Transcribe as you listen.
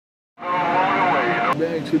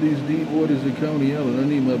back to these deep waters of Coney Island? I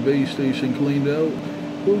need my base station cleaned out.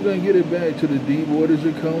 Who's gonna get it back to the deep waters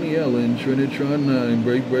of Coney Island? Trinitron9,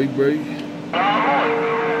 break, break, break.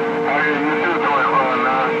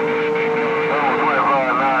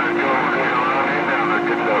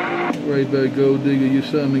 Right back, Gold Digger, you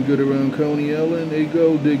sounding good around Coney Island. Hey,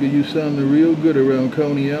 Gold Digger, you sounding real good around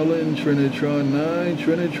Coney Island.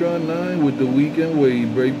 Trinitron9 with the weekend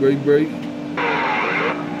wave. Break, break, break.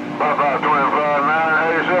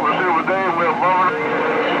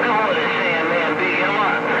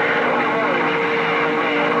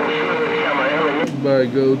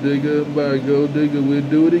 Bye, Gold Digger, we'll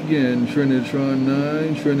do it again.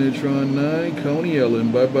 Trinitron9, Coney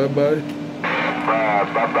Island. Bye, bye, bye. Bye.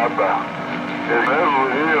 It's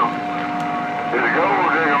over here. It's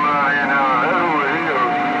Gold Digger around here now. That's over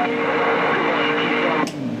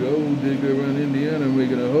here. Gold Digger around Indiana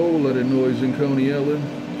making a whole lot of noise in Coney Island.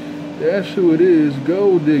 That's who it is.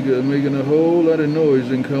 Gold Digger making a whole lot of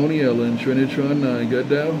noise in Coney Island. Trinitron9, got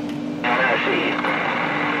down? I see you.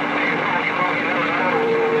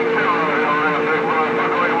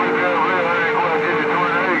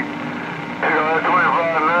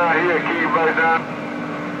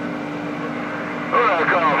 Who I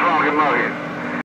call Funky Monkey?